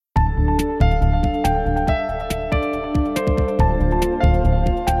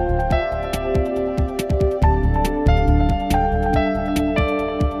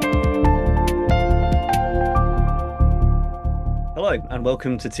and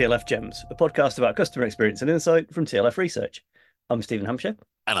welcome to TLF Gems, a podcast about customer experience and insight from TLF Research. I'm Stephen Hampshire.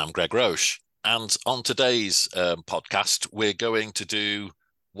 And I'm Greg Roche. And on today's podcast, we're going to do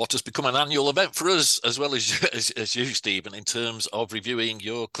what has become an annual event for us, as well as you, Stephen, in terms of reviewing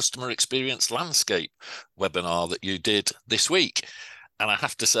your customer experience landscape webinar that you did this week. And I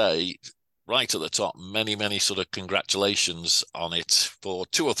have to say, right at the top, many sort of congratulations on it for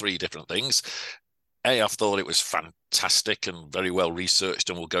two or three different things. I thought it was fantastic and very well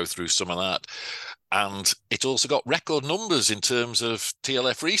researched, and we'll go through some of that. And it also got record numbers in terms of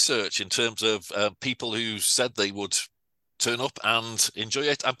TLF research, in terms of people who said they would turn up and enjoy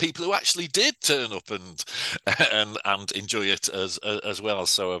it, and people who actually did turn up and enjoy it as well.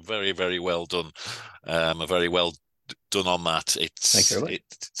 So a very well done, a very well done on that. It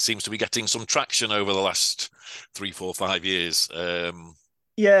seems to be getting some traction over the last 3, 4, 5 years.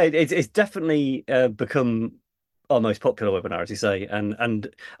 Yeah, it's definitely become our most popular webinar, as you say, and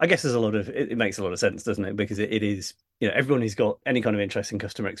I guess there's a lot of it makes a lot of sense, doesn't it? Because it is, everyone who's got any kind of interest in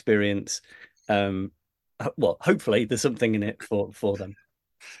customer experience, well, hopefully there's something in it for them.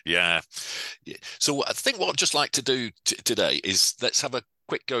 Yeah. So I think what I'd just like to do today is let's have a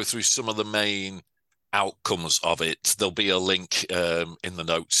quick go through some of the main outcomes of it. There'll be a link in the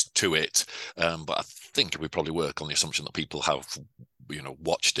notes to it, but I think we probably work on the assumption that people have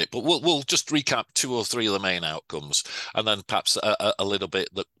watched it, but we'll just recap 2 or 3 of the main outcomes, and then perhaps a little bit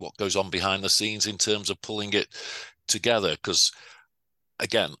that what goes on behind the scenes in terms of pulling it together. Because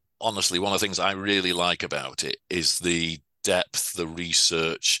again, honestly, one of the things I really like about it is the depth, the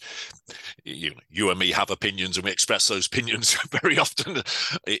research. You and me have opinions, and we express those opinions very often,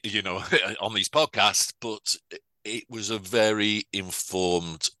 on these podcasts, but it was a very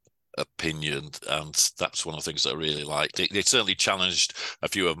informed opinion, and that's one of the things that I really liked. It certainly challenged a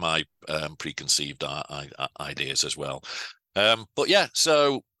few of my preconceived ideas as well. But yeah,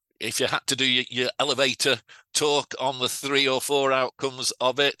 so if you had to do your elevator talk on the 3 or 4 outcomes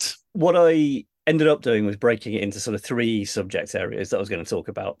of it, what I ended up doing was breaking it into sort of 3 subject areas that I was going to talk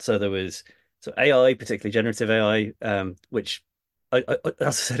about. So there was AI, particularly generative AI, which as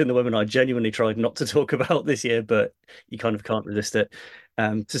I said in the webinar, I genuinely tried not to talk about this year, but you kind of can't resist it.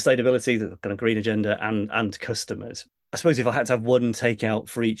 Sustainability, the kind of green agenda, and customers. I suppose if I had to have one takeout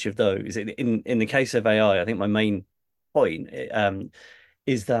for each of those, in the case of AI, I think my main point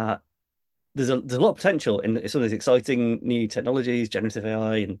is that there's a lot of potential in some of these exciting new technologies, generative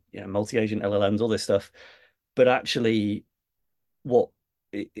AI and multi-agent LLMs, all this stuff. But actually, what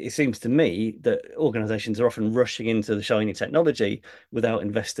it seems to me that organizations are often rushing into the shiny technology without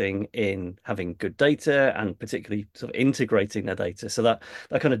investing in having good data and particularly sort of integrating their data. So that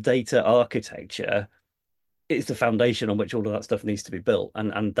kind of data architecture is the foundation on which all of that stuff needs to be built.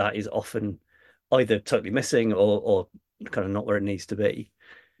 And that is often either totally missing or kind of not where it needs to be.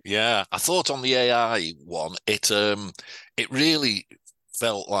 Yeah, I thought on the AI one, it really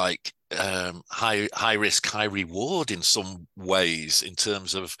felt like high risk, high reward in some ways in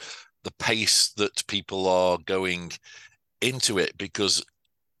terms of the pace that people are going into it, because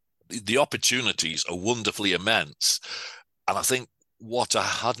the opportunities are wonderfully immense. And I think what I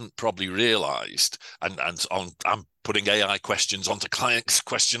hadn't probably realized, and I'm putting AI questions onto clients'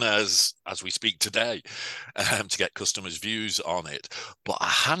 questionnaires as we speak today, to get customers' views on it. But I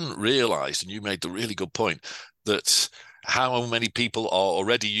hadn't realized, and you made the really good point, that how many people are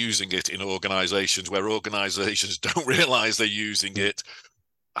already using it in organizations where organizations don't realize they're using it.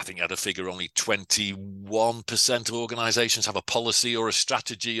 I think I had a figure, only 21% of organizations have a policy or a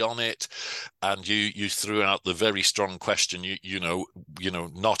strategy on it. And you threw out the very strong question,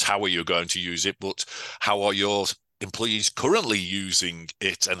 not how are you going to use it, but how are your employees currently using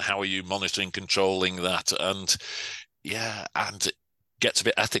it, and how are you monitoring, controlling that? And yeah, and it gets a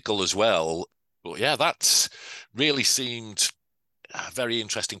bit ethical as well. But yeah, that's really seemed a very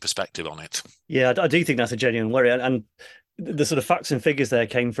interesting perspective on it. Yeah, I do think that's a genuine worry. And the sort of facts and figures there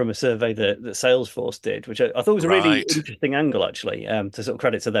came from a survey that Salesforce did, which I thought was a really interesting angle, actually, to sort of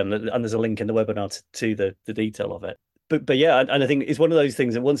credit to them. And there's a link in the webinar to the detail of it. But yeah, and I think it's one of those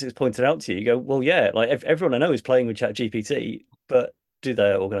things that once it's pointed out to you, you go, well, yeah, like everyone I know is playing with ChatGPT, but do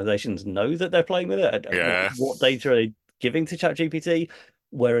their organizations know that they're playing with it? Yeah. What data are they giving to ChatGPT?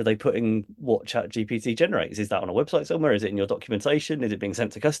 Where are they putting what ChatGPT generates? Is that on a website somewhere? Is it in your documentation? Is it being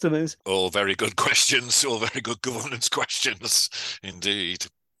sent to customers? All very good questions, all very good governance questions, indeed.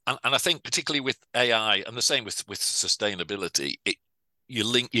 And I think particularly with AI, and the same with sustainability,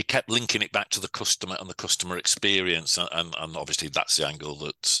 you kept linking it back to the customer and the customer experience, and obviously that's the angle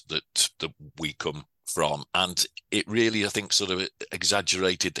that we come from. And it really, I think, sort of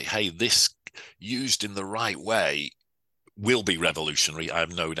exaggerated that, hey, this used in the right way will be revolutionary. I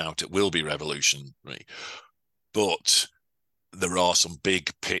have no doubt it will be revolutionary. But there are some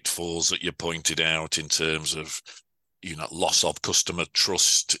big pitfalls that you pointed out in terms of, loss of customer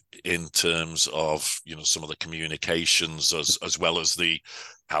trust, in terms of, some of the communications, as well as the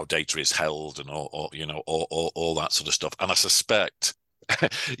how data is held, and all that sort of stuff. And I suspect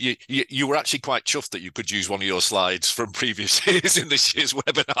you were actually quite chuffed that you could use one of your slides from previous years in this year's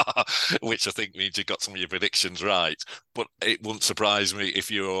webinar, which I think means you got some of your predictions right. But it wouldn't surprise me if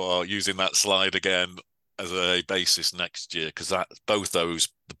you're using that slide again as a basis next year, because that both those,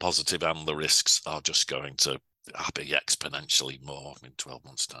 the positive and the risks, are just going to be exponentially more in 12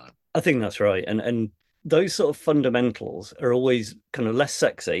 months' time. I think that's right. And those sort of fundamentals are always kind of less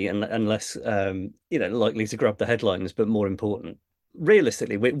sexy and less likely to grab the headlines, but more important.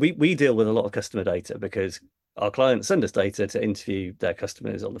 Realistically, we deal with a lot of customer data because our clients send us data to interview their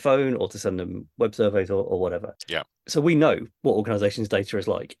customers on the phone or to send them web surveys or whatever. Yeah. So we know what organizations' data is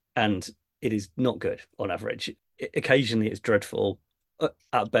like, and it is not good on average. Occasionally it's dreadful.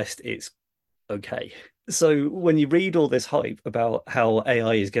 At best, it's okay. So when you read all this hype about how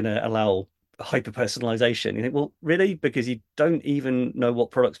AI is going to allow hyper personalization, you think, well, really? Because you don't even know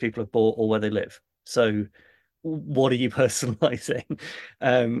what products people have bought or where they live. So what are you personalizing?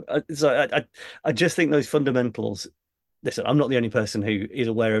 I just think those fundamentals. Listen, I'm not the only person who is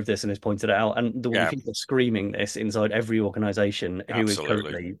aware of this and has pointed it out, and there will be people screaming this inside every organization who is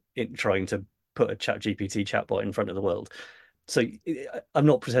currently trying to put a ChatGPT chatbot in front of the world. So I'm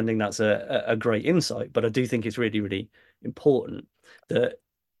not pretending that's a great insight, but I do think it's really, really important that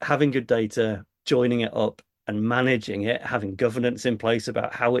having good data, joining it up and managing it, having governance in place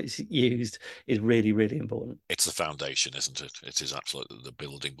about how it's used, is really, really important. It's the foundation, isn't it? It is absolutely the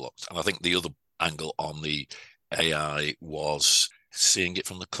building blocks. And I think the other angle on the AI was seeing it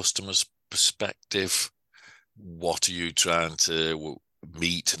from the customer's perspective. What are you trying to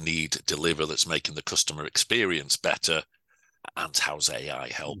meet, need, deliver that's making the customer experience better? And how's AI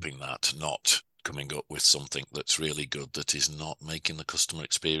helping that? Not coming up with something that's really good that is not making the customer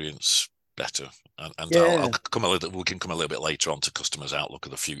experience better. And I'll come a little. We can come a little bit later on to customers' outlook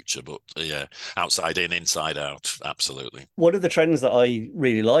of the future, but yeah, outside in, inside out, absolutely. One of the trends that I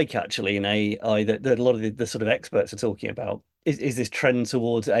really like actually in AI that a lot of the sort of experts are talking about is this trend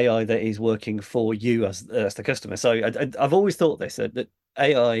towards AI that is working for you as the customer. So I've always thought this that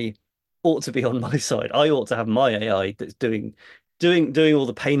AI ought to be on my side. I ought to have my AI that's doing all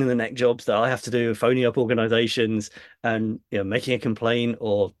the pain in the neck jobs that I have to do, phoning up organizations and making a complaint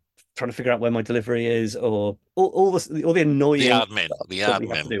or trying to figure out where my delivery is, or all the annoying the admin. We have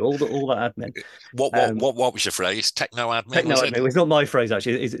to do all that admin. What was your phrase? Techno admin. Techno-admin. It's not my phrase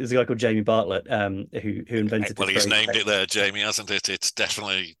actually. It's a guy called Jamie Bartlett who invented. Well, he's named it there, Jamie, hasn't it? It's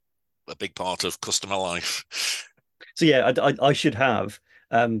definitely a big part of customer life. So yeah, I should have.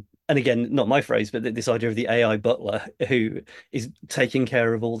 And again, not my phrase, but this idea of the AI butler who is taking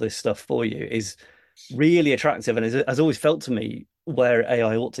care of all this stuff for you is really attractive, and has always felt to me where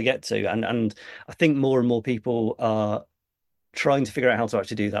AI ought to get to. And I think more and more people are trying to figure out how to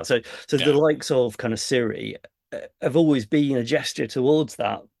actually do that. So the likes of kind of Siri have always been a gesture towards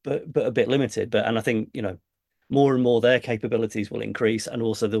that, but a bit limited. And I think, more and more their capabilities will increase, and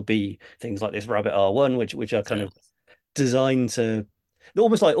also there'll be things like this Rabbit R1, which are kind of designed to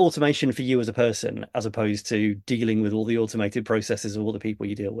almost like automation for you as a person, as opposed to dealing with all the automated processes of all the people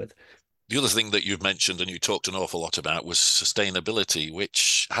you deal with. The other thing that you've mentioned and you talked an awful lot about was sustainability,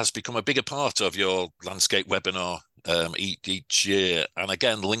 which has become a bigger part of your landscape webinar each year. And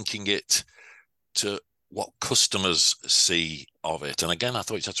again, linking it to what customers see of it. And again, I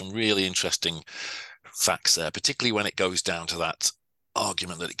thought you had some really interesting facts there, particularly when it goes down to that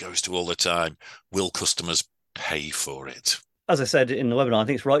argument that it goes to all the time. Will customers pay for it? As I said in the webinar, I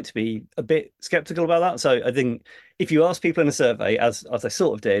think it's right to be a bit skeptical about that. So I think if you ask people in a survey, as I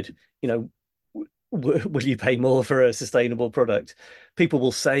sort of did, will you pay more for a sustainable product? People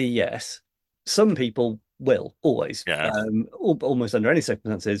will say yes. Some people will always, almost under any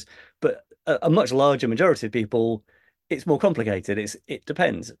circumstances, but a much larger majority of people, it's more complicated. It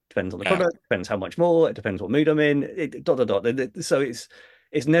depends. It depends on the product. It depends how much more. It depends what mood I'm in. So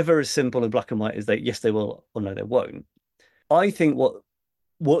it's never as simple and black and white as yes they will or no they won't. I think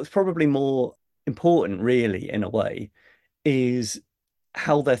what's probably more important, really, in a way, is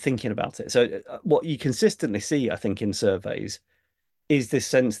how they're thinking about it. So what you consistently see, I think, in surveys is this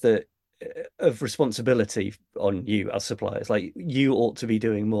sense that of responsibility on you as suppliers. Like, you ought to be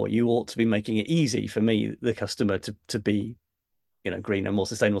doing more. You ought to be making it easy for me, the customer, to be, greener, more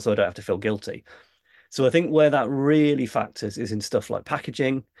sustainable, so I don't have to feel guilty. So I think where that really factors is in stuff like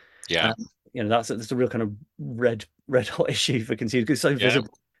packaging. Yeah. That's a real kind of red red hot issue for consumers because it's so Yeah.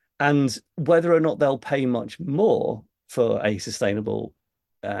 visible. And whether or not they'll pay much more for a sustainable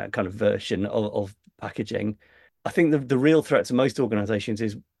kind of version of packaging, I think the real threat to most organizations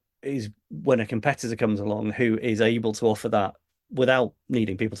is when a competitor comes along who is able to offer that without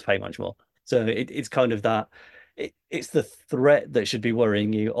needing people to pay much more. So it's kind of that it's the threat that should be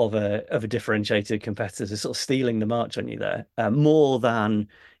worrying you of a differentiated competitor sort of stealing the march on you there, more than,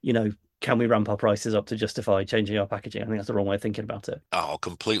 can we ramp our prices up to justify changing our packaging? I think that's the wrong way of thinking about it. I'll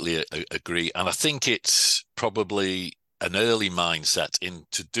completely agree. And I think it's probably an early mindset in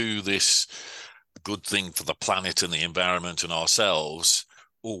to do this good thing for the planet and the environment and ourselves.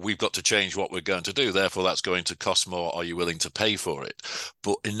 Oh, we've got to change what we're going to do. Therefore, that's going to cost more. Are you willing to pay for it?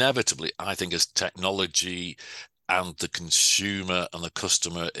 But inevitably, I think as technology and the consumer and the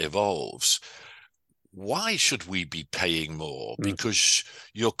customer evolves, why should we be paying more? Mm, Because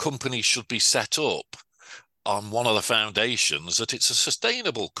your company should be set up on one of the foundations that it's a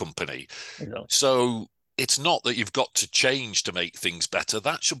sustainable company. exactly. So it's not that you've got to change to make things better.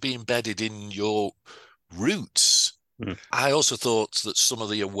 That should be embedded in your roots. Mm. I also thought that some of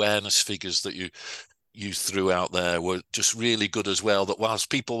the awareness figures that you threw out there were just really good as well. That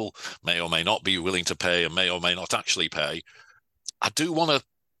whilst people may or may not be willing to pay and may or may not actually pay, I do want to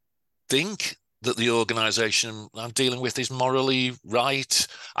think that the organization I'm dealing with is morally right.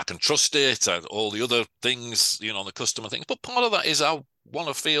 I can trust it and all the other things, the customer things. But part of that is I want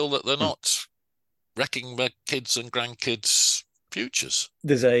to feel that they're Mm. not wrecking their kids and grandkids' futures.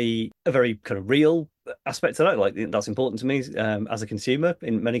 There's a very kind of real aspect to that. Like that's important to me as a consumer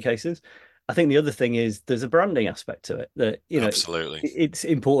in many cases. I think the other thing is there's a branding aspect to it that, Absolutely. it's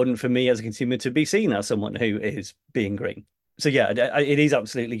important for me as a consumer to be seen as someone who is being green. So yeah, it is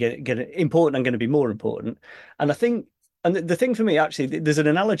absolutely getting important and going to be more important. And I think, and the thing for me actually, there's an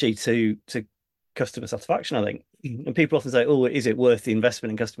analogy to customer satisfaction. I think, and people often say, "Oh, is it worth the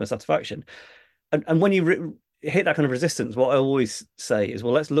investment in customer satisfaction?" And when you hit that kind of resistance, what I always say is,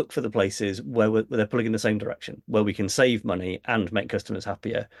 well, let's look for the places where they're pulling in the same direction, where we can save money and make customers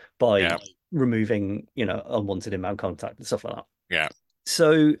happier by Yeah. removing, unwanted inbound contact and stuff like that. Yeah.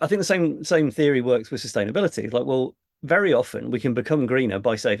 So I think the same theory works with sustainability. Like, well, very often we can become greener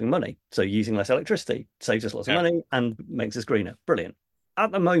by saving money. So using less electricity saves us lots of Yeah. money and makes us greener. Brilliant.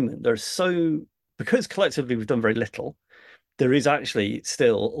 At the moment, because collectively we've done very little, there is actually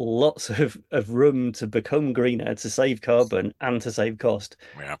still lots of room to become greener, to save carbon and to save cost,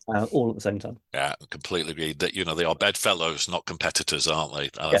 Yeah. all at the same time. Yeah. Completely agree that, they are bedfellows, not competitors, aren't they?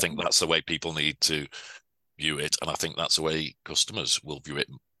 And I Yeah. think that's the way people need to view it. And I think that's the way customers will view it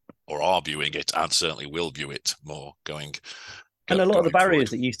or are viewing it and certainly will view it more going And a lot of the forward. barriers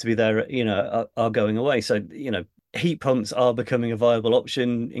that used to be there, are going away. So, heat pumps are becoming a viable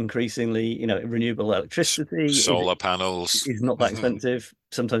option increasingly. Renewable electricity Solar panels. is not that expensive.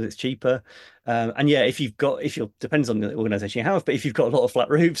 Sometimes it's cheaper. And yeah, if you're depends on the organization you have, but if you've got a lot of flat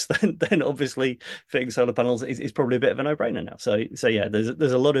roofs, then obviously fitting solar panels is probably a bit of a no-brainer now. So yeah, there's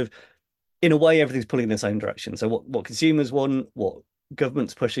a lot of, in a way, everything's pulling in the same direction. So what consumers want, what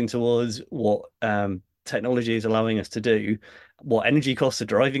government's pushing towards, what technology is allowing us to do, what energy costs are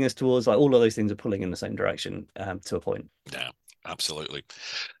driving us towards, like all of those things are pulling in the same direction, to a point. Yeah, absolutely.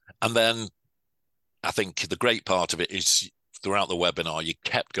 And then I think the great part of it is throughout the webinar, you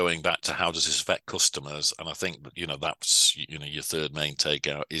kept going back to how does this affect customers? And I think, that's, your third main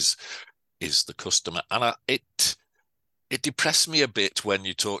takeout is the customer. And it depressed me a bit when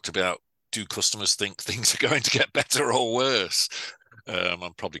you talked about, do customers think things are going to get better or worse? And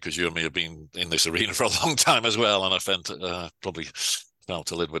probably because you and me have been in this arena for a long time as well, and I probably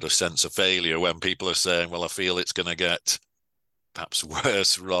felt a little bit of sense of failure when people are saying, well, I feel it's going to get perhaps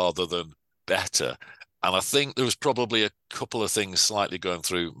worse rather than better. And I think there was probably a couple of things slightly going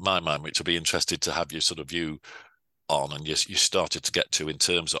through my mind, which I'd be interested to have your sort of view on, and you started to get to in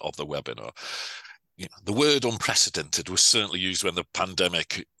terms of the webinar. The word unprecedented was certainly used when the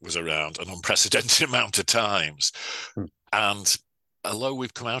pandemic was around, an unprecedented amount of times. Hmm. And although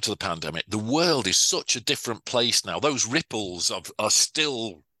we've come out of the pandemic, the world is such a different place now. Those ripples are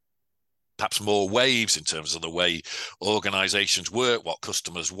still perhaps more waves in terms of the way organizations work, what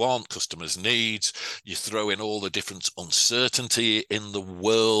customers want, customers' needs. You throw in all the different uncertainty in the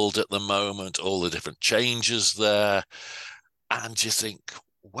world at the moment, all the different changes there. And you think,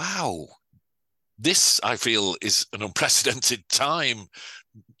 wow, this, I feel, is an unprecedented time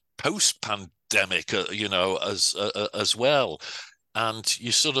post-pandemic, as well. And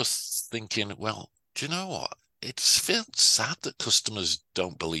you're sort of thinking, well, do you know what? It feels sad that customers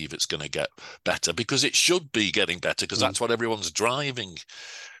don't believe it's going to get better, because it should be getting better, because that's what everyone's driving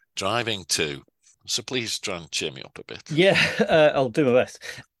to. So please try and cheer me up a bit. Yeah, I'll do my best.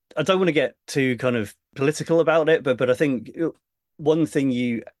 I don't want to get too kind of political about it, but I think one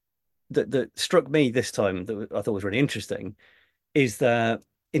thing that struck me this time that I thought was really interesting is that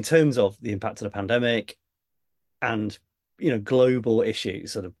in terms of the impact of the pandemic and global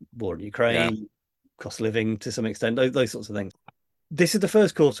issues, sort of war in Yeah, Ukraine, cost of living to some extent, those sorts of things. This is the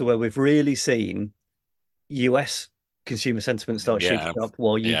first quarter where we've really seen US consumer sentiment start yeah, shooting up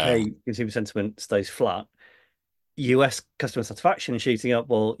while yeah, UK consumer sentiment stays flat. US customer satisfaction is shooting up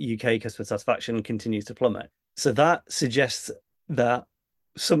while UK customer satisfaction continues to plummet. So that suggests that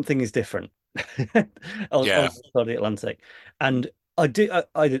something is different on yeah, the side of the Atlantic. And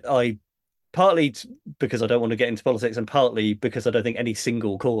I partly because I don't want to get into politics, and partly because I don't think any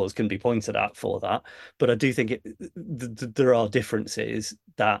single cause can be pointed at for that. But I do think there are differences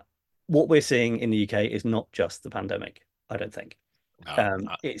that what we're seeing in the UK is not just the pandemic. I don't think. no,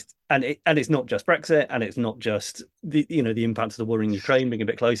 It's not just Brexit, and it's not just the impact of the war in Ukraine being a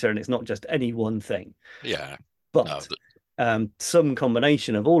bit closer, and it's not just any one thing, yeah, no, but some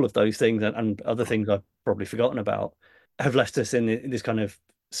combination of all of those things and other things I've probably forgotten about have left us in this kind of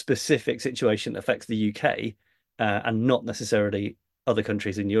specific situation that affects the UK, and not necessarily other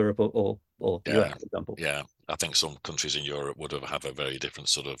countries in Europe or the US, yeah, for example. yeah. I think some countries in Europe would have a very different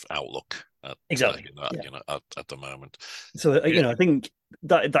sort of outlook at Exactly. Yeah. at the moment. So Yeah, I think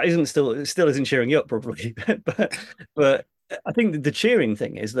that isn't still isn't cheering you up probably, but I think the cheering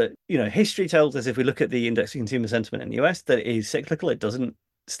thing is that history tells us if we look at the index of consumer sentiment in the US that it is cyclical. It doesn't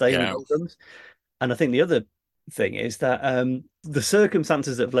stay in the yeah, doldrums. And I think the other thing is that the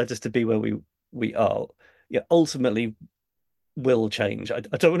circumstances that have led us to be where we are, yeah, ultimately will change. I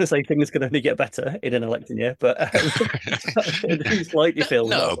don't want to say things can only get better in an election year, but I do slightly feel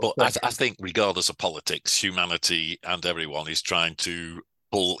no, that. but I think regardless of politics, humanity and everyone is trying to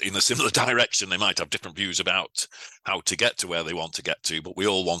pull in a similar direction. They might have different views about how to get to where they want to get to, but we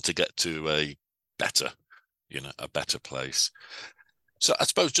all want to get to a better, a better place. So I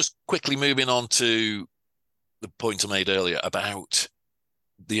suppose just quickly moving on to the point I made earlier about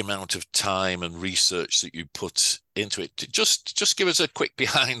the amount of time and research that you put into it. Just give us a quick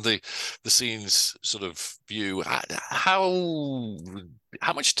behind the scenes sort of view. How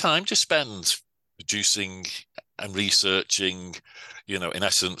much time do you spend producing and researching? In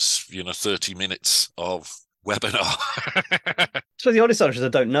essence, 30 minutes of webinar. So the honest answer is I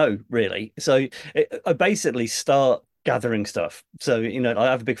don't know really. So I basically start gathering stuff. So I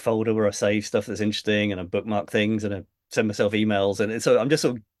have a big folder where I save stuff that's interesting, and I bookmark things, and I send myself emails, and so I'm just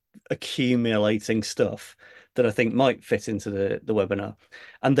sort of accumulating stuff that I think might fit into the webinar.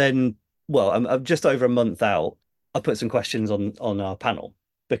 And then, well, I'm just over a month out. I put some questions on our panel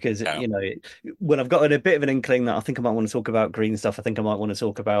because Yeah. when I've got a bit of an inkling that I think I might want to talk about green stuff, I think I might want to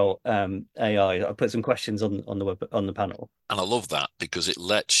talk about AI. I put some questions on the web on the panel. And I love that because it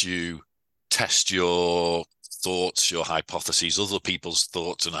lets you test your thoughts, your hypotheses, other people's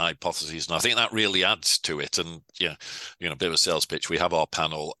thoughts and hypotheses. And I think that really adds to it. And yeah, a bit of a sales pitch. We have our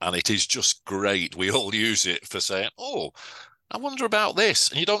panel and it is just great. We all use it for saying, oh, I wonder about this.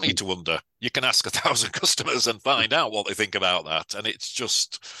 And you don't need to wonder. You can ask 1,000 customers and find out what they think about that. And it's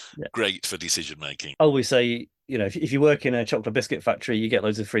just Yeah. great for decision making. I always say, if you work in a chocolate biscuit factory, you get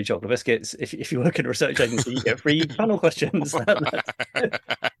loads of free chocolate biscuits. If you work in a research agency, you get free panel questions.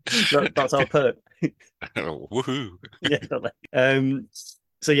 That's our perk. Woohoo. Yeah, totally.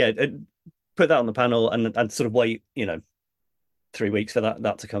 So yeah, put that on the panel and sort of wait, 3 weeks for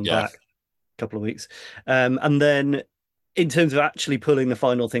that to come Yeah. back, a couple of weeks, and then in terms of actually pulling the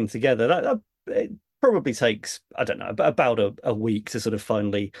final thing together, that it probably takes, I don't know, about a week to sort of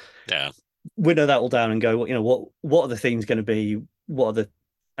finally Yeah. winnow that all down and go, what are the things going to be, what are the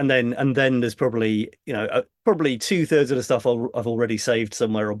and then there's probably probably 2/3 of the stuff I've already saved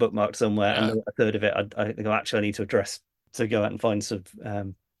somewhere or bookmarked somewhere, and Yeah. then a third of it I think I actually need to address to go out and find some.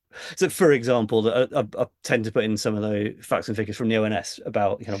 So, for example, I tend to put in some of the facts and figures from the ONS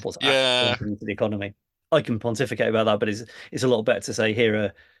about what's actually Yeah. happening to the economy. I can pontificate about that, but it's a lot better to say here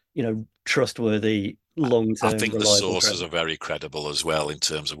are trustworthy, I long-term, think the reliable sources trends. are very credible as well in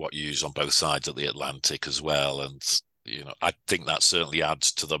terms of what you use on both sides of the Atlantic as well. And, I think that certainly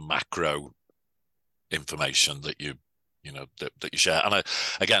adds to the macro information that that you share. And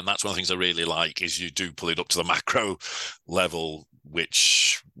again, that's one of the things I really like is you do pull it up to the macro level,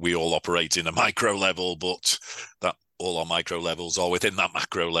 which we all operate in a micro level, but that all our micro levels are within that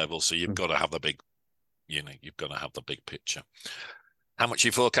macro level. So you've got to have the big, you've got to have the big picture. How much are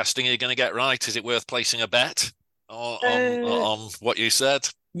you forecasting are you going to get right? Is it worth placing a bet on Uh, on what you said?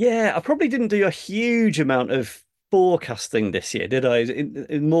 yeah, I probably didn't do a huge amount of forecasting this year, did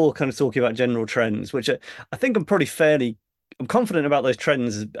I? More kind of talking about general trends, which I think I'm confident about those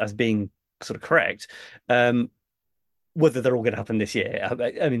trends as being sort of correct. Whether they're all going to happen this year,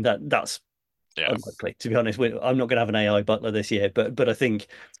 I mean that's Yeah. unlikely, to be honest. I'm not going to have an AI butler this year, but I think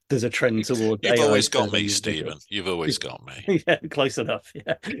there's a trend towards You've AI always got me, serving Stephen. individuals. You've always got me. Yeah, close enough.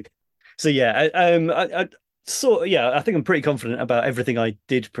 Yeah. So yeah, I think I'm pretty confident about everything I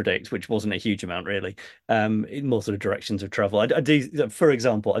did predict, which wasn't a huge amount really. In more sort of directions of travel. I do, for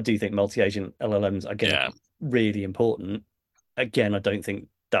example, I do think multi-agent LLMs are going to Yeah. be really important. Again, I don't think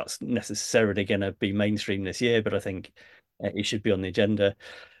that's necessarily going to be mainstream this year, but I think it should be on the agenda.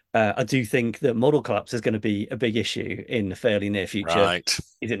 I do think that model collapse is going to be a big issue in the fairly near future. Right.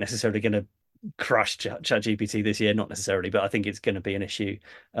 Is it necessarily going to crash ChatGPT this year? Not necessarily, but I think it's going to be an issue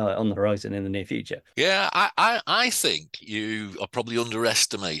on the horizon in the near future. Yeah, I think you are probably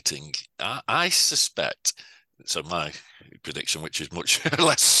underestimating. I suspect, so my prediction, which is much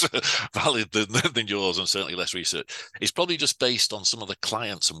less valid than yours and certainly less research, is probably just based on some of the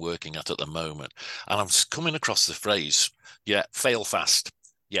clients I'm working at the moment. And I'm coming across the phrase, yeah, fail fast.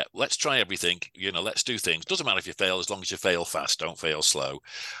 Yeah, let's try everything. Let's do things. Doesn't matter if you fail as long as you fail fast, don't fail slow.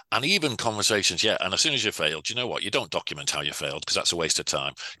 And even conversations, yeah. And as soon as you failed, you know what? You don't document how you failed because that's a waste of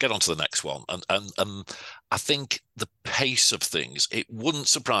time. Get on to the next one. And I think the pace of things, it wouldn't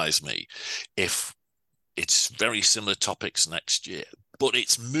surprise me if it's very similar topics next year, but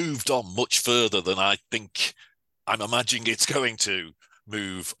it's moved on much further than I think I'm imagining it's going to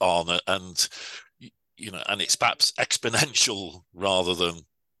move on. And and it's perhaps exponential rather than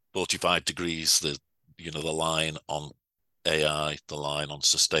 45 degrees, the line on AI, the line on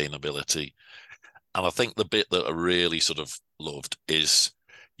sustainability. And I think the bit that I really sort of loved is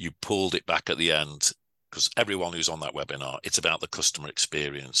you pulled it back at the end, because everyone who's on that webinar, it's about the customer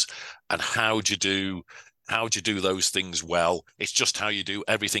experience and how do you do those things well. It's just how you do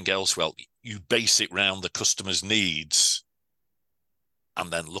everything else well. You base it around the customer's needs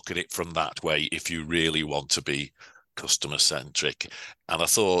and then look at it from that way if you really want to be customer centric. And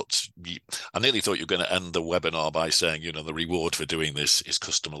I nearly thought you were going to end the webinar by saying, the reward for doing this is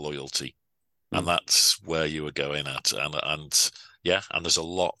customer loyalty. And that's where you were going at. And yeah, and there's a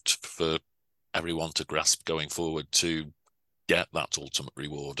lot for everyone to grasp going forward to get that ultimate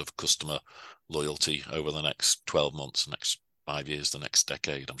reward of customer loyalty over the next 12 months, next 5 years, the next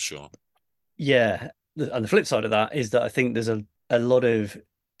decade, I'm sure. Yeah. And the flip side of that is that I think there's a lot of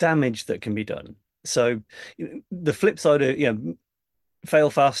damage that can be done. So the flip side of, fail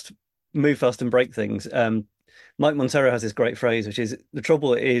fast, move fast and break things. Mike Montero has this great phrase, which is the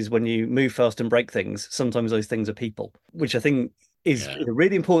trouble is when you move fast and break things, sometimes those things are people, which I think is a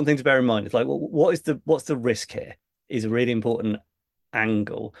really important thing to bear in mind. It's like, well, what's the risk here is a really important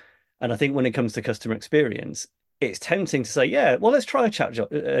angle. And I think when it comes to customer experience, it's tempting to say, yeah, well, let's try a chat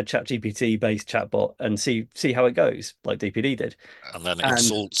GPT based chatbot and see how it goes, like DPD did. And then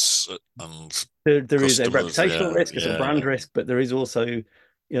insults and there is a reputational risk, there's a brand risk, but there is also,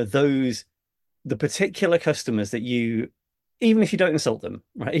 the particular customers that even if you don't insult them,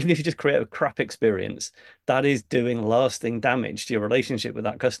 right, even if you just create a crap experience, that is doing lasting damage to your relationship with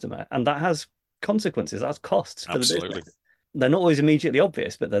that customer, and that has consequences, that's costs for the business. They're not always immediately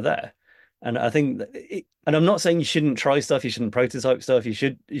obvious, but they're there. And I think, and I'm not saying you shouldn't try stuff, you shouldn't prototype stuff, you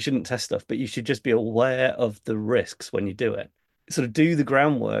shouldn't test stuff, but you should just be aware of the risks when you do it. Sort of do the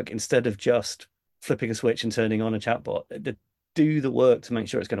groundwork instead of just flipping a switch and turning on a chatbot. Do the work to make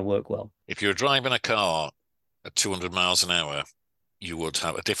sure it's going to work well. If you're driving a car at 200 miles an hour, you would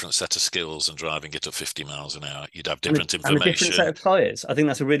have a different set of skills than driving it at 50 miles an hour. You'd have different information. And a different set of tyres. I think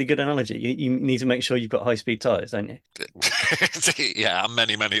that's a really good analogy. You need to make sure you've got high-speed tyres, don't you? Yeah, and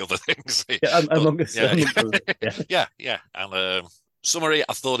many, many other things. Yeah, yeah. And summary,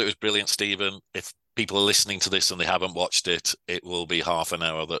 I thought it was brilliant, Stephen. If people are listening to this and they haven't watched it, it will be half an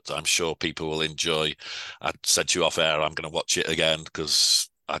hour that I'm sure people will enjoy. I said to you off air, I'm going to watch it again because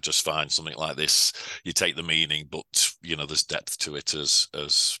I just find something like this, you take the meaning, but there's depth to it as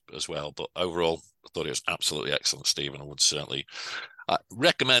well. But overall, I thought it was absolutely excellent, Stephen. I would certainly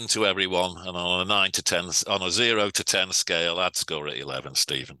recommend to everyone. And on a 0 to 10 scale, I'd score at 11,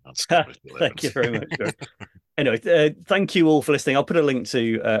 Stephen. Thank you very much. Anyway, thank you all for listening. I'll put a link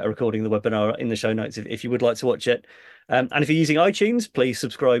to a recording of the webinar in the show notes if you would like to watch it. And if you're using iTunes, please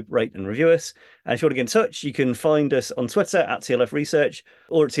subscribe, rate, and review us. And if you want to get in touch, you can find us on Twitter at TLF Research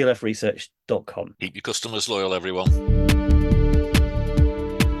or at tlfresearch.com. Keep your customers loyal, everyone.